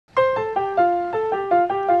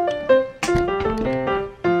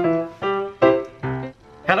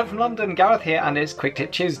Hello from London, Gareth here, and it's Quick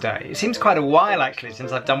Tip Tuesday. It seems quite a while actually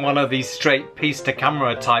since I've done one of these straight piece to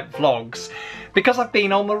camera type vlogs, because I've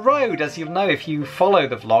been on the road, as you'll know if you follow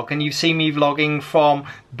the vlog, and you've seen me vlogging from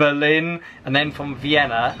Berlin and then from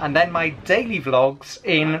Vienna, and then my daily vlogs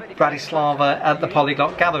in Bratislava at the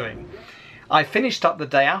Polyglot Gathering. I finished up the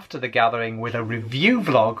day after the gathering with a review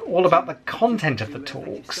vlog all about the content of the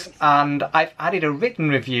talks, and I've added a written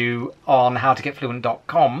review on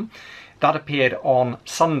howtogetfluent.com that appeared on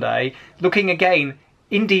Sunday, looking again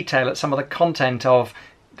in detail at some of the content of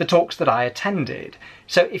the talks that I attended.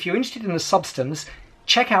 So if you're interested in the substance,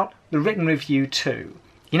 check out the written review too.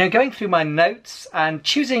 You know, going through my notes and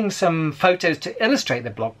choosing some photos to illustrate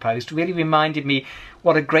the blog post really reminded me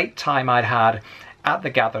what a great time I'd had at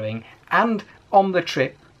the gathering and on the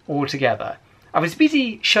trip altogether. I was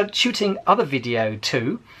busy shooting other video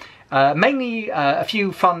too, mainly a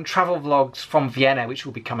few fun travel vlogs from Vienna which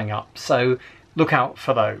will be coming up, so look out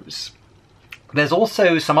for those. There's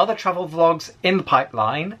also some other travel vlogs in the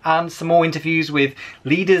pipeline and some more interviews with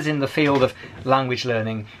leaders in the field of language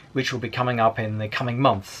learning which will be coming up in the coming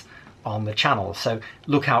months on the channel, so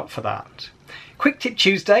look out for that. Quick Tip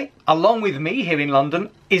Tuesday, along with me here in London,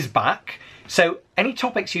 is back. So any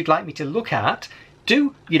topics you'd like me to look at,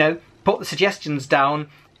 do, put the suggestions down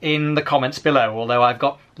in the comments below, although I've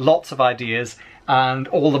got lots of ideas and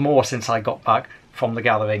all the more since I got back from the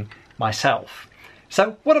gathering myself.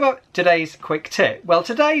 So what about today's quick tip? Well,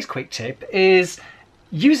 today's quick tip is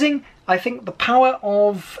using, I think, the power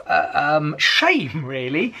of shame,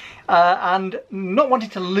 really, and not wanting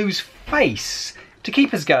to lose face to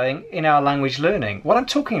keep us going in our language learning. What I'm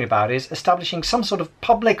talking about is establishing some sort of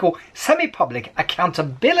public or semi-public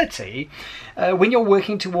accountability when you're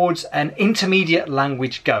working towards an intermediate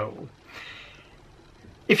language goal.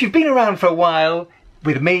 If you've been around for a while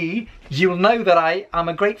with me, you'll know that I am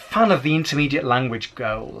a great fan of the intermediate language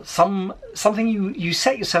goal, something you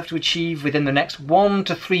set yourself to achieve within the next 1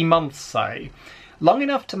 to 3 months, say. Long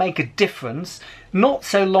enough to make a difference, not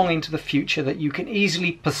so long into the future that you can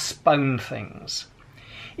easily postpone things.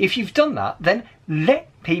 If you've done that, then let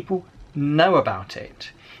people know about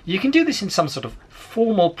it. You can do this in some sort of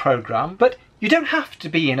formal program, but you don't have to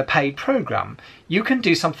be in a paid program. You can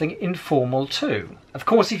do something informal too. Of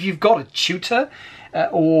course, if you've got a tutor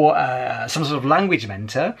or some sort of language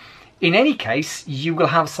mentor, in any case, you will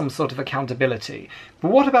have some sort of accountability.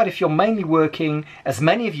 But what about if you're mainly working, as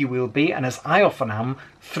many of you will be, and as I often am,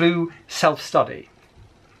 through self-study?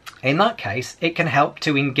 In that case, it can help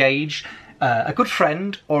to engage a good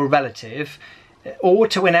friend or a relative, or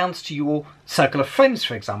to announce to your circle of friends,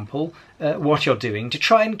 for example, what you're doing to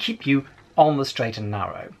try and keep you on the straight and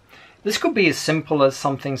narrow. This could be as simple as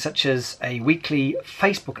something such as a weekly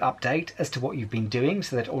Facebook update as to what you've been doing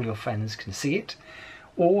so that all your friends can see it,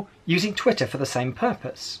 or using Twitter for the same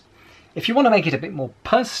purpose. If you want to make it a bit more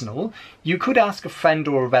personal, you could ask a friend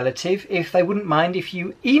or a relative if they wouldn't mind if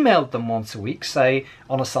you emailed them once a week, say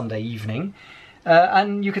on a Sunday evening,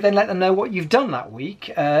 and you could then let them know what you've done that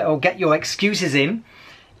week, or get your excuses in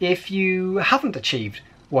if you haven't achieved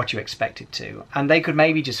what you expected to. And they could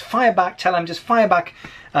maybe just fire back, tell them just fire back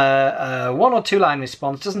a 1 or 2 line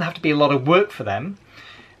response. It doesn't have to be a lot of work for them.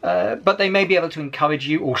 But they may be able to encourage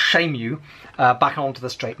you or shame you back onto the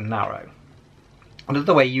straight and narrow.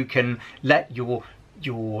 Another way you can let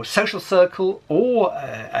your social circle or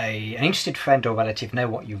an interested friend or relative know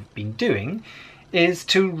what you've been doing is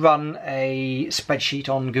to run a spreadsheet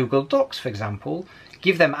on Google Docs, for example.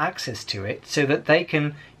 Give them access to it so that they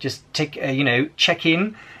can just check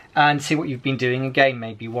in and see what you've been doing again,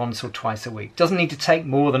 maybe once or twice a week. Doesn't need to take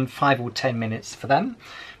more than 5 or 10 minutes for them,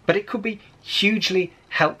 but it could be hugely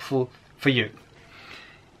helpful for you.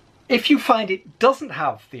 If you find it doesn't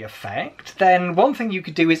have the effect, then one thing you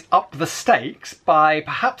could do is up the stakes by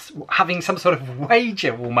perhaps having some sort of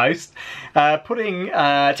wager almost, putting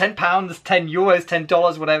 £10, €10,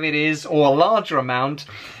 $10, whatever it is, or a larger amount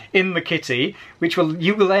in the kitty, which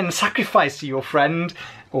you will then sacrifice to your friend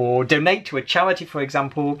or donate to a charity, for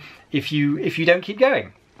example, if you don't keep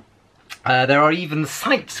going. There are even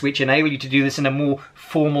sites which enable you to do this in a more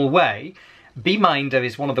formal way. BeMinder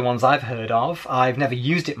is one of the ones I've heard of. I've never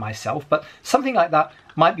used it myself, but something like that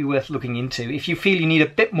might be worth looking into if you feel you need a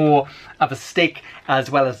bit more of a stick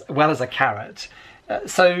as well as a carrot.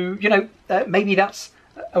 Maybe that's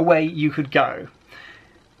a way you could go.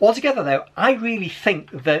 Altogether though, I really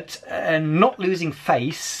think that not losing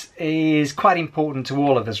face is quite important to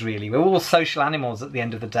all of us, really. We're all social animals at the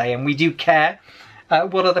end of the day, and we do care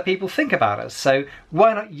what other people think about us. So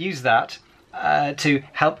why not use that to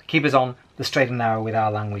help keep us on the the straight and narrow with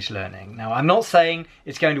our language learning. Now, I'm not saying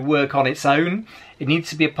it's going to work on its own. It needs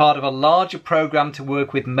to be a part of a larger program to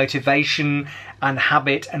work with motivation and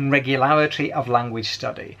habit and regularity of language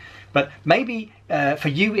study. But maybe for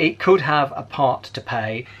you it could have a part to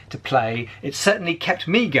play. It's certainly kept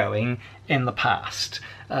me going in the past.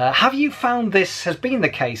 Have you found this has been the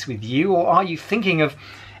case with you, or are you thinking of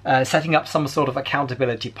setting up some sort of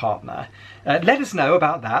accountability partner? Let us know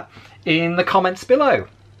about that in the comments below.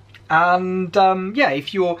 And yeah,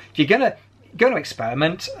 if you're going to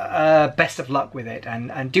experiment, best of luck with it,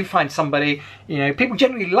 and do find somebody. You know, people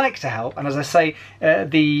generally like to help, and as I say,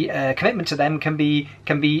 the commitment to them can be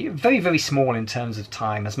very, very small in terms of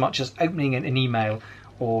time, as much as opening an email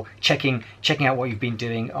or checking out what you've been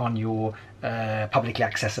doing on your publicly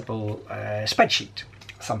accessible spreadsheet,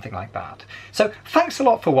 something like that. So thanks a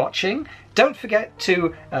lot for watching. Don't forget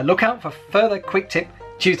to look out for further Quick Tip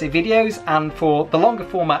Tuesday videos, and for the longer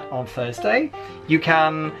format on Thursday. You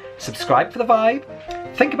can subscribe for the vibe,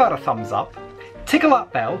 think about a thumbs up, tickle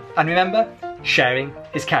that bell, and remember, sharing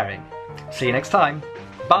is caring. See you next time.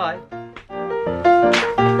 Bye.